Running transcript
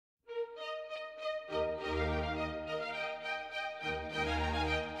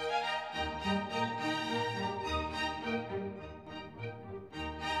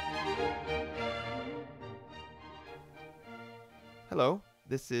Hello,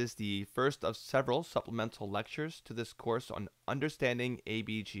 this is the first of several supplemental lectures to this course on understanding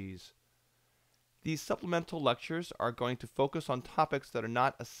ABGs. These supplemental lectures are going to focus on topics that are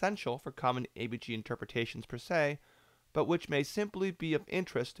not essential for common ABG interpretations per se, but which may simply be of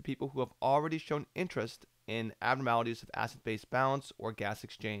interest to people who have already shown interest in abnormalities of acid-base balance or gas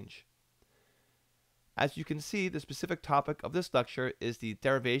exchange. As you can see, the specific topic of this lecture is the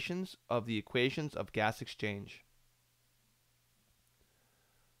derivations of the equations of gas exchange.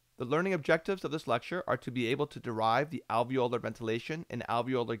 The learning objectives of this lecture are to be able to derive the alveolar ventilation and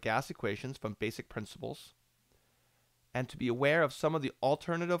alveolar gas equations from basic principles, and to be aware of some of the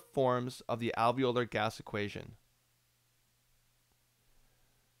alternative forms of the alveolar gas equation.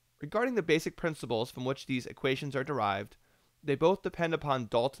 Regarding the basic principles from which these equations are derived, they both depend upon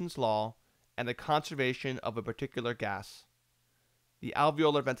Dalton's Law and the conservation of a particular gas. The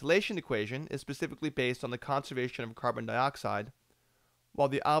alveolar ventilation equation is specifically based on the conservation of carbon dioxide, while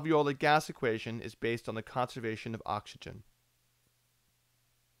the alveolar gas equation is based on the conservation of oxygen.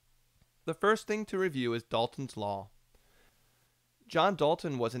 The first thing to review is Dalton's Law. John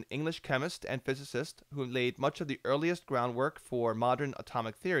Dalton was an English chemist and physicist who laid much of the earliest groundwork for modern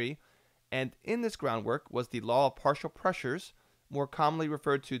atomic theory, and in this groundwork was the law of partial pressures, more commonly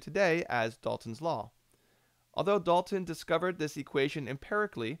referred to today as Dalton's Law. Although Dalton discovered this equation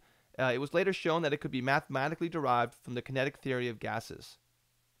empirically, it was later shown that it could be mathematically derived from the kinetic theory of gases.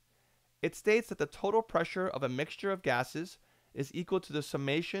 It states that the total pressure of a mixture of gases is equal to the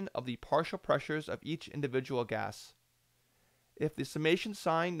summation of the partial pressures of each individual gas. If the summation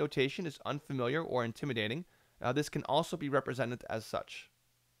sign notation is unfamiliar or intimidating, this can also be represented as such.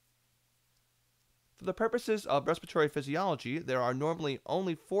 For the purposes of respiratory physiology, there are normally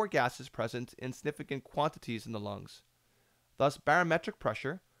only 4 gases present in significant quantities in the lungs. Thus, barometric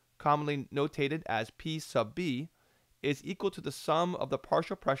pressure, commonly notated as P sub B, is equal to the sum of the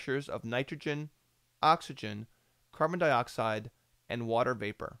partial pressures of nitrogen, oxygen, carbon dioxide, and water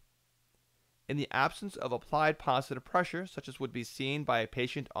vapor. In the absence of applied positive pressure, such as would be seen by a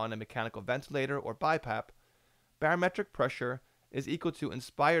patient on a mechanical ventilator or BiPAP, barometric pressure is equal to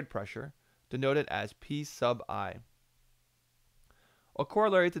inspired pressure, denoted as P sub I. A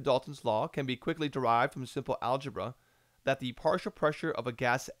corollary to Dalton's Law can be quickly derived from simple algebra that the partial pressure of a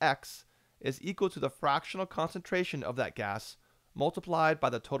gas X is equal to the fractional concentration of that gas multiplied by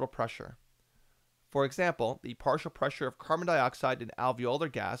the total pressure. For example, the partial pressure of carbon dioxide in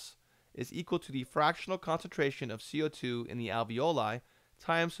alveolar gas is equal to the fractional concentration of CO2 in the alveoli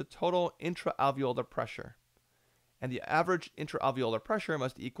times the total intraalveolar pressure, and the average intraalveolar pressure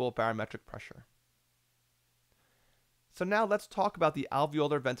must equal barometric pressure. So now let's talk about the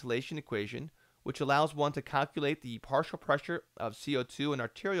alveolar ventilation equation, which allows one to calculate the partial pressure of CO2 in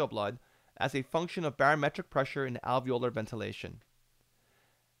arterial blood as a function of barometric pressure in alveolar ventilation.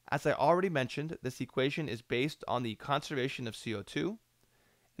 As I already mentioned, this equation is based on the conservation of CO2.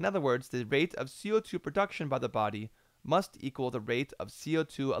 In other words, the rate of CO2 production by the body must equal the rate of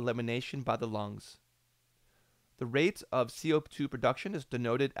CO2 elimination by the lungs. The rate of CO2 production is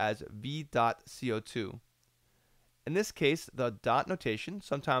denoted as V dot CO2. In this case, the dot notation,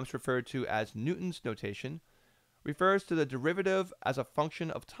 sometimes referred to as Newton's notation, refers to the derivative as a function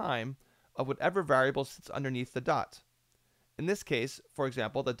of time of whatever variable sits underneath the dot. In this case, for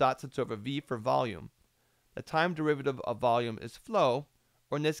example, the dot sits over V for volume. The time derivative of volume is flow,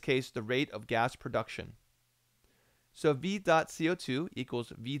 or in this case, the rate of gas production. So V dot CO2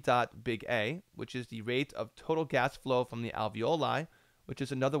 equals V dot big A, which is the rate of total gas flow from the alveoli, which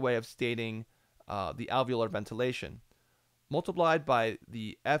is another way of stating the alveolar ventilation, multiplied by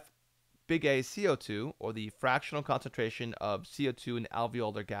the F big A CO2, or the fractional concentration of CO2 in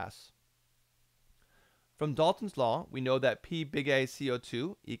alveolar gas. From Dalton's Law, we know that P big A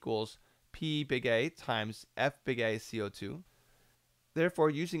CO2 equals P big A times F big A CO2. Therefore,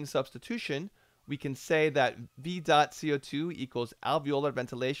 using substitution, we can say that V dot CO2 equals alveolar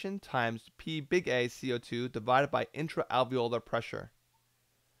ventilation times P big A CO2 divided by intraalveolar pressure.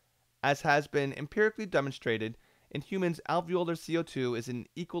 As has been empirically demonstrated, in humans alveolar CO2 is in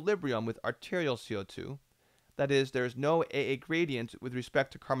equilibrium with arterial CO2. That is, there is no AA gradient with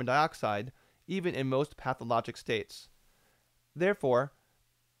respect to carbon dioxide, even in most pathologic states. Therefore,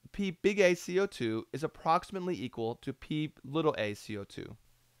 P big A CO2 is approximately equal to P little a CO2.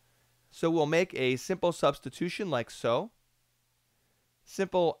 So we'll make a simple substitution like so.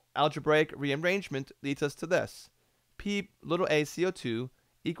 Simple algebraic rearrangement leads us to this. P little a CO2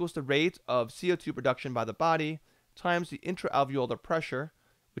 equals the rate of CO2 production by the body times the intraalveolar pressure,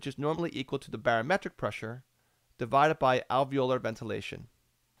 which is normally equal to the barometric pressure, divided by alveolar ventilation.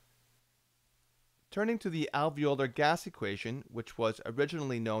 Turning to the alveolar gas equation, which was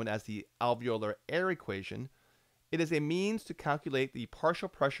originally known as the alveolar air equation, it is a means to calculate the partial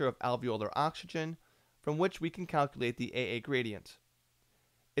pressure of alveolar oxygen, from which we can calculate the AA gradient.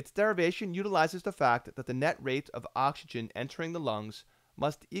 Its derivation utilizes the fact that the net rate of oxygen entering the lungs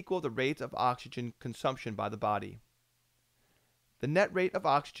must equal the rate of oxygen consumption by the body. The net rate of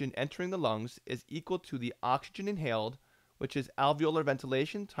oxygen entering the lungs is equal to the oxygen inhaled, which is alveolar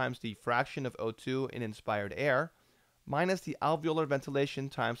ventilation times the fraction of O2 in inspired air, minus the alveolar ventilation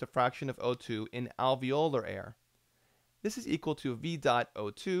times the fraction of O2 in alveolar air. This is equal to V dot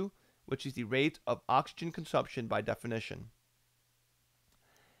O2, which is the rate of oxygen consumption by definition.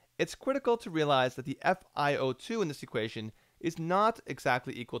 It's critical to realize that the FiO2 in this equation is not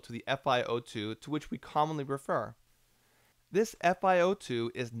exactly equal to the FiO2 to which we commonly refer. This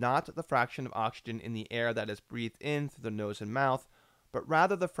FiO2 is not the fraction of oxygen in the air that is breathed in through the nose and mouth, but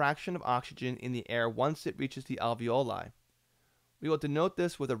rather the fraction of oxygen in the air once it reaches the alveoli. We will denote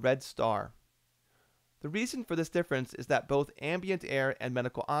this with a red star. The reason for this difference is that both ambient air and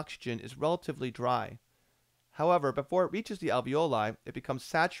medical oxygen is relatively dry. However, before it reaches the alveoli, it becomes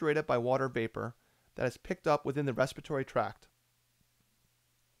saturated by water vapor that is picked up within the respiratory tract.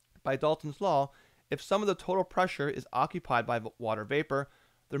 By Dalton's law, if some of the total pressure is occupied by water vapor,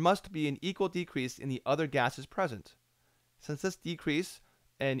 there must be an equal decrease in the other gases present. Since this decrease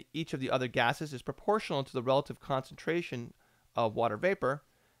in each of the other gases is proportional to the relative concentration of water vapor,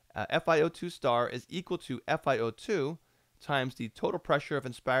 FiO2 star is equal to FiO2 times the total pressure of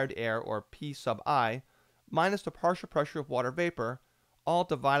inspired air, or P sub I, minus the partial pressure of water vapor, all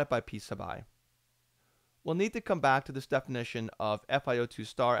divided by P sub I. We'll need to come back to this definition of FiO2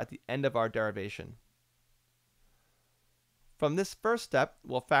 star at the end of our derivation. From this first step,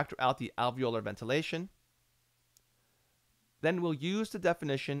 we'll factor out the alveolar ventilation. Then we'll use the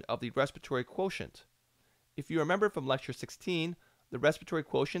definition of the respiratory quotient. If you remember from lecture 16, the respiratory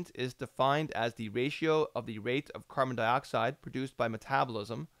quotient is defined as the ratio of the rate of carbon dioxide produced by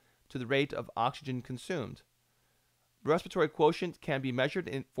metabolism to the rate of oxygen consumed. The respiratory quotient can be measured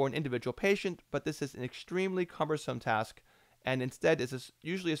for an individual patient, but this is an extremely cumbersome task and instead is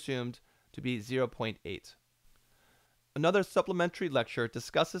usually assumed to be 0.8. Another supplementary lecture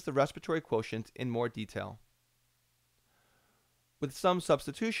discusses the respiratory quotient in more detail. With some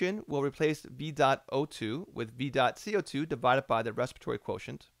substitution, we'll replace V dot O2 with V dot CO2 divided by the respiratory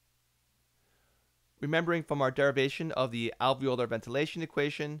quotient. Remembering from our derivation of the alveolar ventilation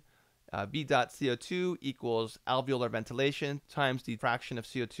equation, V dot CO2 equals alveolar ventilation times the fraction of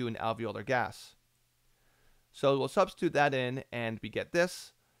CO2 in alveolar gas. So we'll substitute that in and we get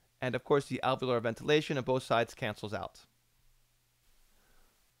this, and of course the alveolar ventilation on both sides cancels out.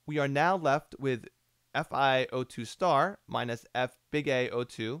 We are now left with FiO2 star minus F big A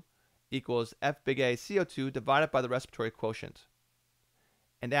O2 equals F big A CO2 divided by the respiratory quotient.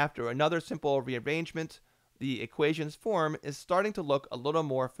 And after another simple rearrangement, the equation's form is starting to look a little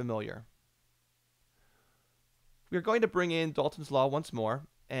more familiar. We are going to bring in Dalton's law once more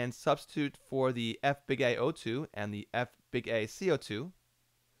and substitute for the F big A O2 and the F big A CO2.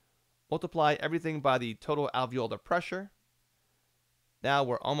 Multiply everything by the total alveolar pressure. Now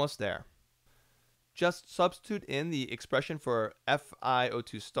we're almost there. Just substitute in the expression for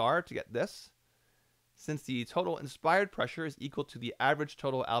FiO2 star to get this. Since the total inspired pressure is equal to the average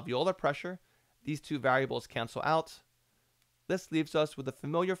total alveolar pressure, these two variables cancel out. This leaves us with the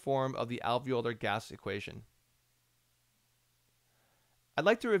familiar form of the alveolar gas equation. I'd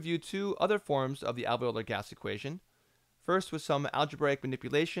like to review two other forms of the alveolar gas equation. First, with some algebraic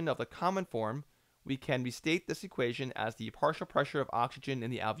manipulation of the common form, we can restate this equation as the partial pressure of oxygen in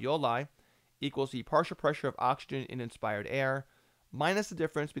the alveoli equals the partial pressure of oxygen in inspired air minus the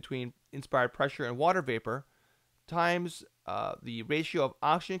difference between inspired pressure and water vapor times the ratio of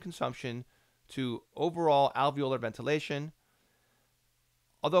oxygen consumption to overall alveolar ventilation.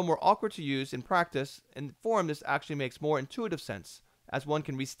 Although more awkward to use in practice, in form this actually makes more intuitive sense, as one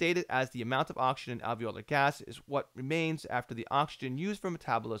can restate it as the amount of oxygen in alveolar gas is what remains after the oxygen used for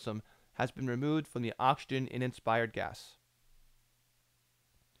metabolism has been removed from the oxygen in inspired gas.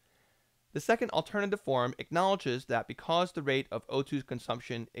 The second alternative form acknowledges that because the rate of O2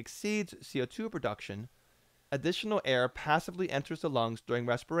 consumption exceeds CO2 production, additional air passively enters the lungs during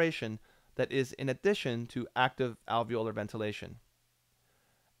respiration that is in addition to active alveolar ventilation.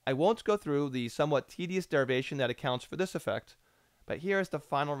 I won't go through the somewhat tedious derivation that accounts for this effect, but here is the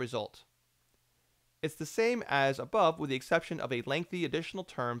final result. It's the same as above with the exception of a lengthy additional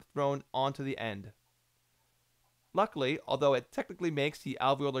term thrown onto the end. Luckily, although it technically makes the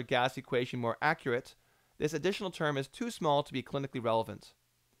alveolar gas equation more accurate, this additional term is too small to be clinically relevant.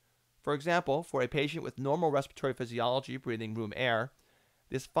 For example, for a patient with normal respiratory physiology breathing room air,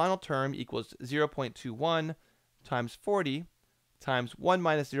 this final term equals 0.21 times 40 times 1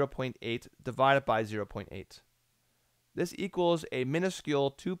 minus 0.8 divided by 0.8. This equals a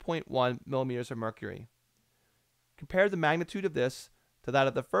minuscule 2.1 millimeters of mercury. Compare the magnitude of this to that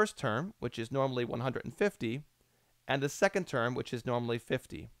of the first term, which is normally 150, and the second term, which is normally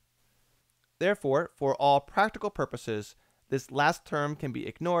 50. Therefore, for all practical purposes, this last term can be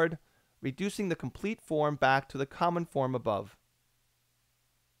ignored, reducing the complete form back to the common form above.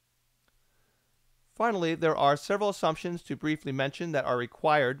 Finally, there are several assumptions to briefly mention that are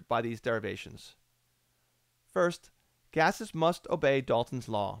required by these derivations. First, gases must obey Dalton's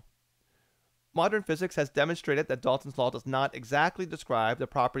law. Modern physics has demonstrated that Dalton's law does not exactly describe the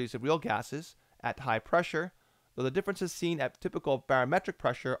properties of real gases at high pressure, though the differences seen at typical barometric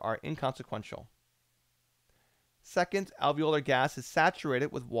pressure are inconsequential. Second, alveolar gas is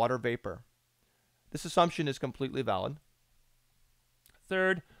saturated with water vapor. This assumption is completely valid.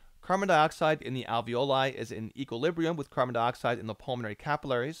 Third, carbon dioxide in the alveoli is in equilibrium with carbon dioxide in the pulmonary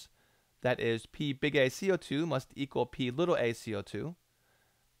capillaries. That is, P big A CO2 must equal P little a CO2.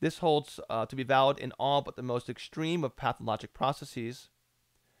 This holds to be valid in all but the most extreme of pathologic processes.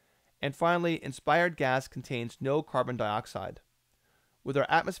 And finally, inspired gas contains no carbon dioxide. With our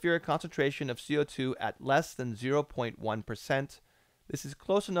atmospheric concentration of CO2 at less than 0.1%, this is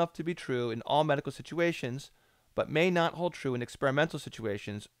close enough to be true in all medical situations, but may not hold true in experimental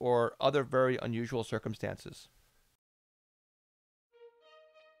situations or other very unusual circumstances.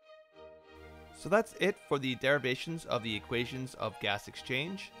 So that's it for the derivations of the equations of gas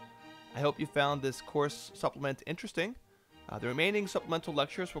exchange. I hope you found this course supplement interesting. The remaining supplemental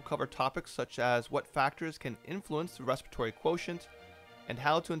lectures will cover topics such as what factors can influence the respiratory quotient and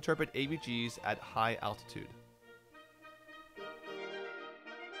how to interpret ABGs at high altitude.